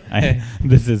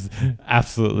 This is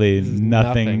absolutely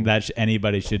nothing that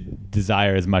anybody should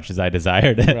desire as much as I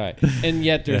desired it. Right. And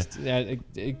yet there's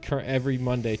every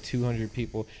Monday 200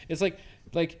 people. It's like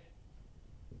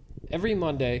every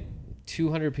Monday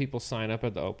 200 people sign up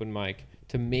at the open mic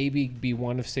to maybe be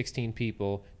one of 16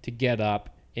 people to get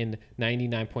up and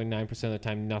 99.9% of the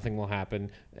time nothing will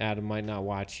happen. Adam might not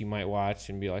watch, he might watch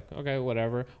and be like, okay,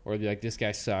 whatever, or be like, this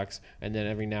guy sucks, and then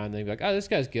every now and then you'll be like, oh, this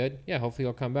guy's good, yeah, hopefully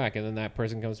he'll come back, and then that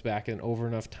person comes back, and over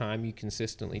enough time you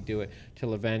consistently do it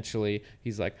till eventually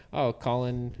he's like, oh, call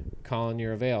in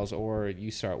your avails, or you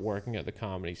start working at the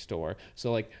Comedy Store.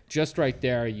 So like just right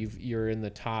there you're in the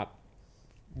top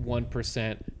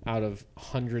 1% out of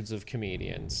hundreds of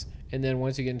comedians. And then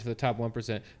once you get into the top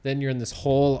 1%, then you're in this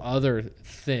whole other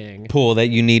thing. Pool that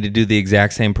you need to do the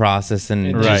exact same process and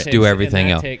that just takes- do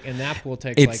everything and else. and that pool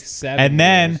takes It's- like 7 And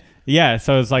then, years. yeah,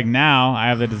 so it's like now I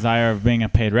have the desire of being a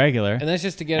paid regular. And that's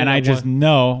just to get And it I at just one-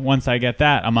 know once I get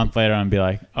that, a month later, I'm be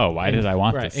like, oh, why did I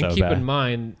want right. this And so keep bad? in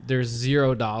mind, there's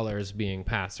 $0 being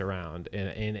passed around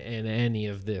in any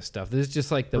of this stuff. This is just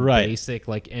like the Right. basic,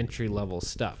 like entry level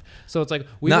stuff. So it's like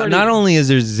Not only is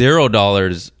there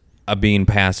 $0 being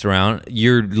passed around,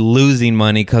 you're losing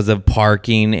money because of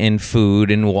parking and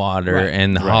food and water Right.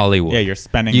 and Right. Hollywood. Yeah, you're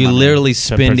spending You money literally to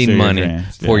spending pursue your money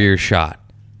dreams. for Yeah. your shot.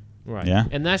 right. Yeah.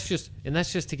 And that's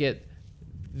just to get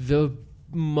the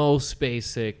most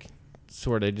basic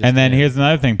sort of. And then here's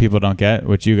another thing people don't get,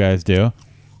 which you guys do,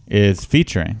 is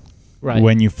featuring. Right.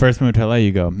 When you first move to LA,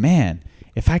 you go, man,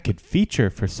 if I could feature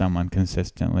for someone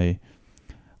consistently,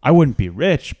 I wouldn't be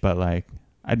rich, but like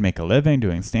I'd make a living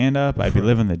doing stand-up. I'd be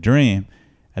living the dream.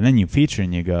 And then you feature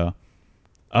and you go,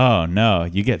 oh no,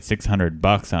 you get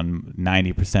 $600 on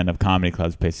 90% of comedy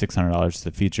clubs pay $600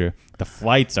 to feature. The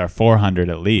flights are $400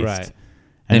 at least. Right.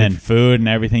 And And then food and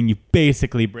everything, you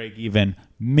basically break even.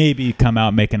 Maybe you come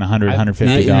out making $100, I've-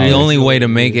 $150. The only way to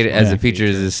make it as Yeah. a feature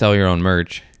is to sell your own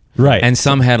merch. Right. And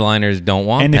some headliners don't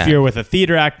want And that. if you're with a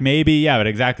theater act, maybe, yeah, but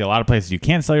exactly. A lot of places you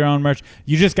can't sell your own merch.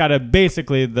 You just got to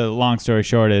basically, the long story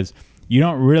short is, you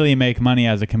don't really make money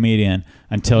as a comedian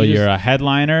until You you're just- a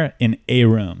headliner in A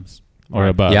rooms or Right.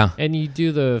 above. Yeah. And you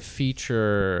do the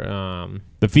feature.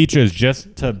 The feature is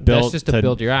just to build. That's just to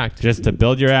build your act. Just to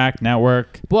build your act,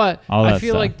 network. But all I that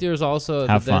feel stuff. like there's also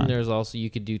Have then fun. there's also you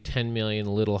could do 10 million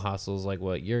little hustles like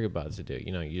what you're about to do.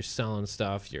 You know, you're selling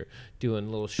stuff, you're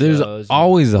doing little shows. There's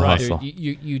always a Right. hustle.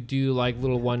 You do like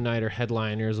little one-nighter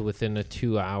headliners within a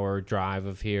 2-hour drive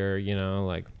of here. You know,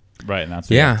 like Right, and that's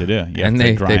what you Yeah. have to do. You have And to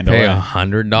they grind pay away.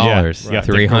 $100, You have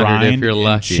to $300 if grind you're and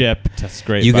lucky. chip to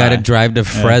scrape You got to by. drive to Yeah.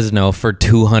 Fresno for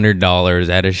 $200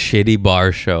 at a shitty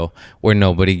bar show where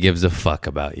nobody gives a fuck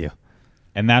about you.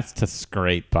 And that's to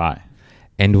scrape by.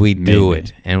 And we do Maybe.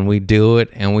 it. And we do it.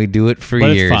 And we do it for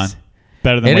But years. it's fun.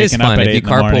 Better than It waking is up fun at if 8 you in the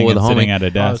morning carpool with and a sitting homie. at a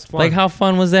it's desk. fun. Like, how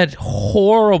fun was that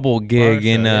horrible gig show,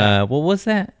 in, yeah. what was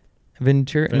that?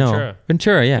 Ventura? No. Ventura.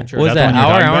 Ventura, yeah. Ventura. What was Is that that? the one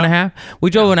you're Hour talking and a about? half? We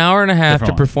drove an hour and a half Different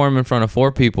to one. perform in front of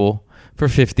 4 people for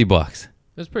 $50.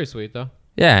 it's pretty sweet though.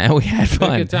 Yeah, and we had We had a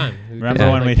fun. good time. Remember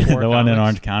had, when we like, did 4 the one in comics.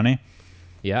 Orange County?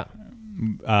 Yeah.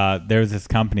 There's this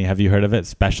company. Have you heard of it?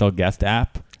 Special Guest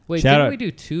App. Wait, Shout didn't out- we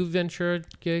do 2 Ventura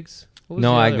gigs? What was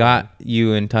No, the I other got one?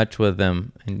 you in touch with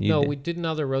them. And you No, did. we did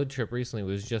another road trip recently. It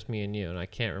was just me and you, and I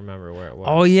can't remember where it was.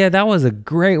 Oh, yeah, that was a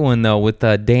great one, though, with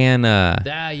Dan. That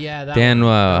Dan,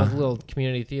 one. That was a little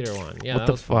community theater one. Yeah, what that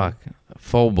the was fun. fuck?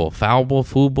 Foulball?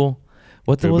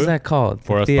 What was Fubu? that called?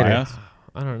 Forest Theater. Bias.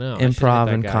 I don't know. Improv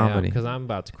and comedy. Because I'm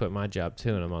about to quit my job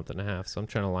too in a month and a half, so I'm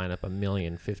trying to line up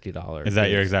 $1,050,000. Is that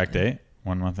your gigs. exact date?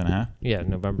 1 month and a half? Yeah,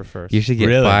 November 1st. You should get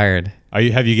Really? fired.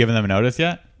 Have you given them notice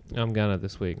yet? I'm gonna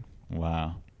this week.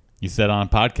 Wow. You said on a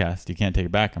podcast you can't take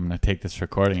it back. I'm going to take this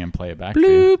recording and play it back for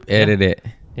you. Bloop. Edit it.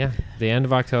 Yeah, the end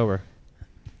of October.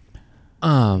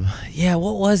 Yeah,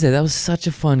 what was it? That was such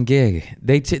a fun gig.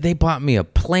 They bought me a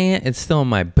plant. It's still in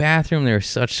my bathroom. They were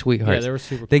such sweethearts. Yeah, they were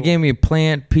super They cool. gave me a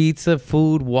plant, pizza,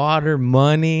 food, water,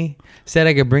 money. Said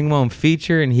I could bring my own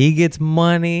feature and he gets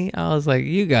money. I was like,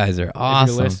 you guys are If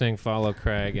awesome. you're listening, follow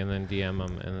Craig and then DM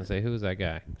him and then say, "Who's that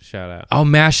guy?" Shout out. Oh,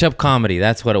 Mashup Comedy.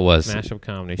 That's what it was. Mashup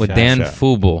Comedy. With shout Dan out.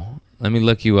 Fubel. Let me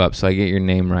look you up so I get your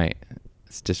name right.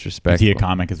 It's Is disrespectful. he a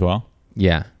comic as well?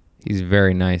 Yeah. He's a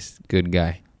very nice, good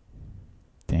guy.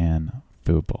 Dan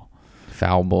Fubel.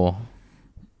 Foul ball.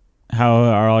 How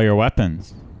are all your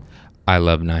weapons? I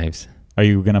love knives. Are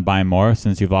you going to buy more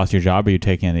since you've lost your job? Or are you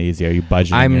taking it easy? Are you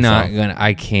budgeting I'm yourself? not gonna.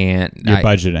 I can't. You're I-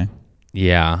 budgeting.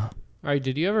 Yeah. All right,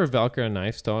 did you ever Velcro a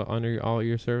knife under all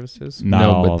your services? Not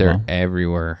no, all but of they're them.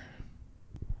 everywhere.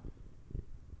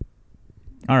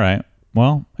 All right.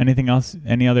 Well, anything else?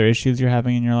 Any other issues you're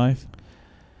having in your life?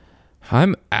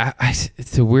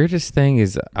 It's the weirdest thing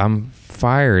is I'm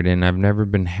fired and I've never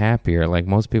been happier. Like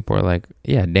most people are like,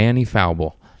 yeah, Danny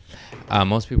Foulball.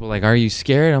 Most people are like, are you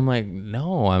scared? I'm like,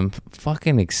 no, I'm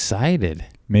fucking excited.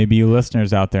 Maybe you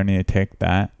listeners out there need to take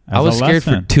that as I was a scared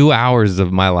for lesson. 2 hours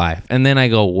of my life. And then I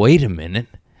go, wait a minute.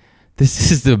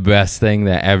 this is the best thing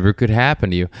that ever could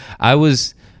happen to you. I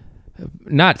was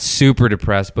not super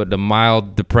depressed, but the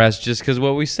mild depressed just because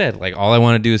what we said. Like, all I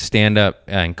want to do is stand up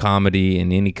and comedy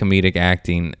and any comedic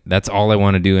acting. That's all I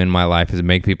want to do in my life is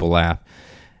make people laugh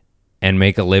and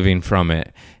make a living from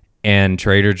it. And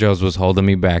Trader Joe's was holding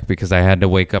me back because I had to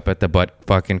wake up at the butt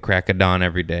fucking crack of dawn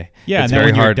every day. Yeah, it's and then very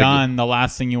when you're hard to done, the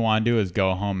last thing you want to do is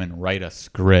go home and write a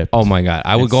script. Oh my God.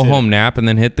 I would go home, nap, and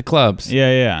then hit the clubs.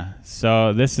 Yeah.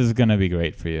 So this is going to be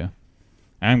great for you.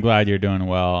 I'm glad you're doing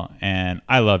well, and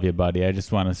I love you, buddy. I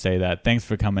just want to say that. Thanks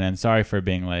for coming in. Sorry for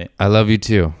being late. I love you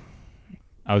too.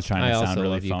 I was trying to sound also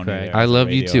really love you, phony. Craig. there I as a love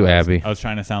you radio too, host. Abby. I was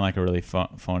trying to sound like a really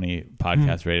phony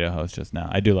podcast radio host just now.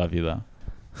 I do love you, though.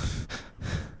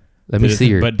 Let me see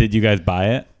your... But did you guys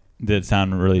buy it? Did it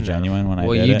sound really genuine when I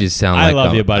Well, did you it? just sound I like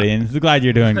love a- you, buddy, and glad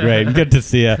you're doing great. Good to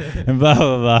see you. And blah,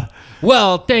 blah, blah.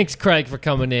 Well, thanks, Craig, for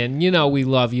coming in. You know we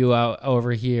love you out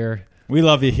over here. We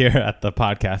love you here at the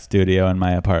podcast studio in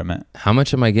my apartment. How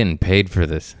much am I getting paid for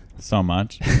this? So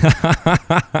much.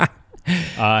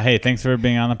 Hey, thanks for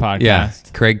being on the podcast. Yeah,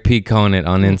 Craig P. Conant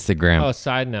on Instagram. Oh,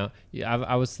 side note, yeah,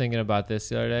 I was thinking about this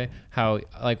the other day. How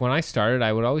like when I started,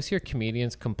 I would always hear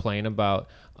comedians complain about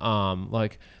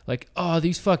like oh,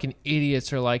 these fucking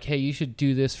idiots are like, hey, you should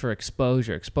do this for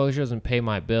exposure. Exposure doesn't pay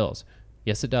my bills.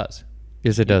 Yes, it does.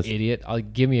 Yes, it does. You idiot. I'll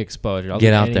give me exposure. I'll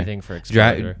Get do out anything there. for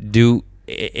exposure.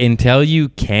 Until you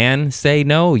can say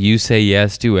no, you say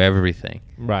yes to everything.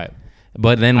 Right.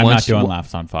 But then I'm once not doing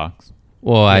laughs on Fox.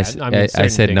 well, Yeah, I certain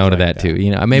said no to things like that too.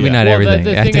 You know, maybe Yeah. not Well, everything.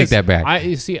 the I thing take is, that back.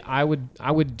 You see, I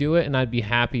would do it, and I'd be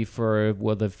happy for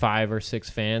the 5 or 6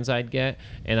 fans I'd get,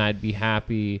 and I'd be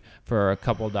happy for a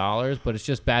couple dollars. But it's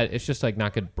just bad. It's just like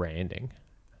not good branding.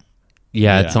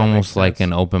 Yeah, Yeah, it's that almost makes like sense.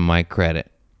 an open mic credit.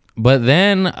 But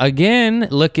then again,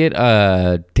 look at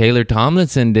Taylor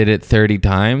Tomlinson did it 30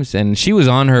 times, and she was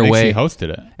on her I think way. she hosted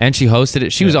it. And she hosted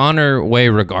it. She was on her way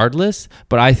regardless,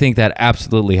 but I think that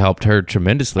absolutely helped her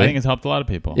tremendously. I think it's helped a lot of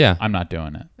people. Yeah. I'm not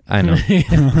doing it. I know.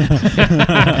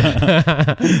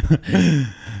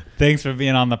 Thanks for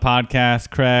being on the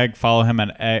podcast, Craig. Follow him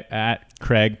at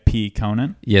Craig P.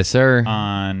 Conant Yes, sir.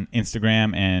 on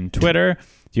Instagram and Twitter.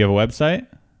 Do you have a website?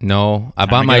 No, I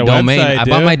Time bought to my get a domain. website, I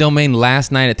bought dude. my domain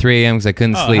last night at 3 a.m. because I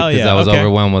couldn't Oh, sleep hell because yeah. I was Okay.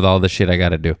 overwhelmed with all the shit I got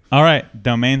to do. All right.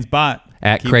 Domain's bot.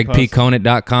 At Keep posted.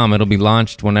 CraigPConant.com. It'll be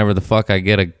launched whenever the fuck I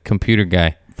get a computer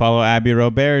guy. Follow Abby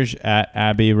Roberge at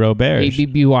Abby Roberge.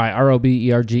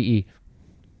 ABBYROBERGE.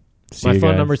 See My you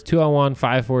phone guys. number is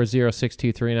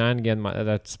 201-540-6239. Again,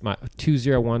 that's my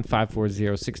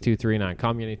 201-540-6239.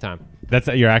 Call me anytime. That's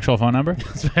your actual phone number?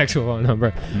 That's my actual phone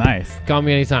number. Nice. Call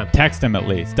me anytime. Text him at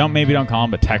least. Don't call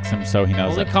him, but text him so he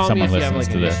knows Only that call me someone if you have, listens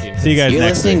like, to an this. issue. See you guys You're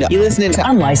next week. listening to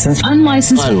Unlicensed.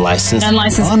 Unlicensed Therapy with Ari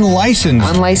Manis.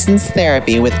 Unlicensed. Unlicensed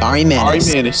Therapy with Ari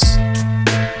Manis.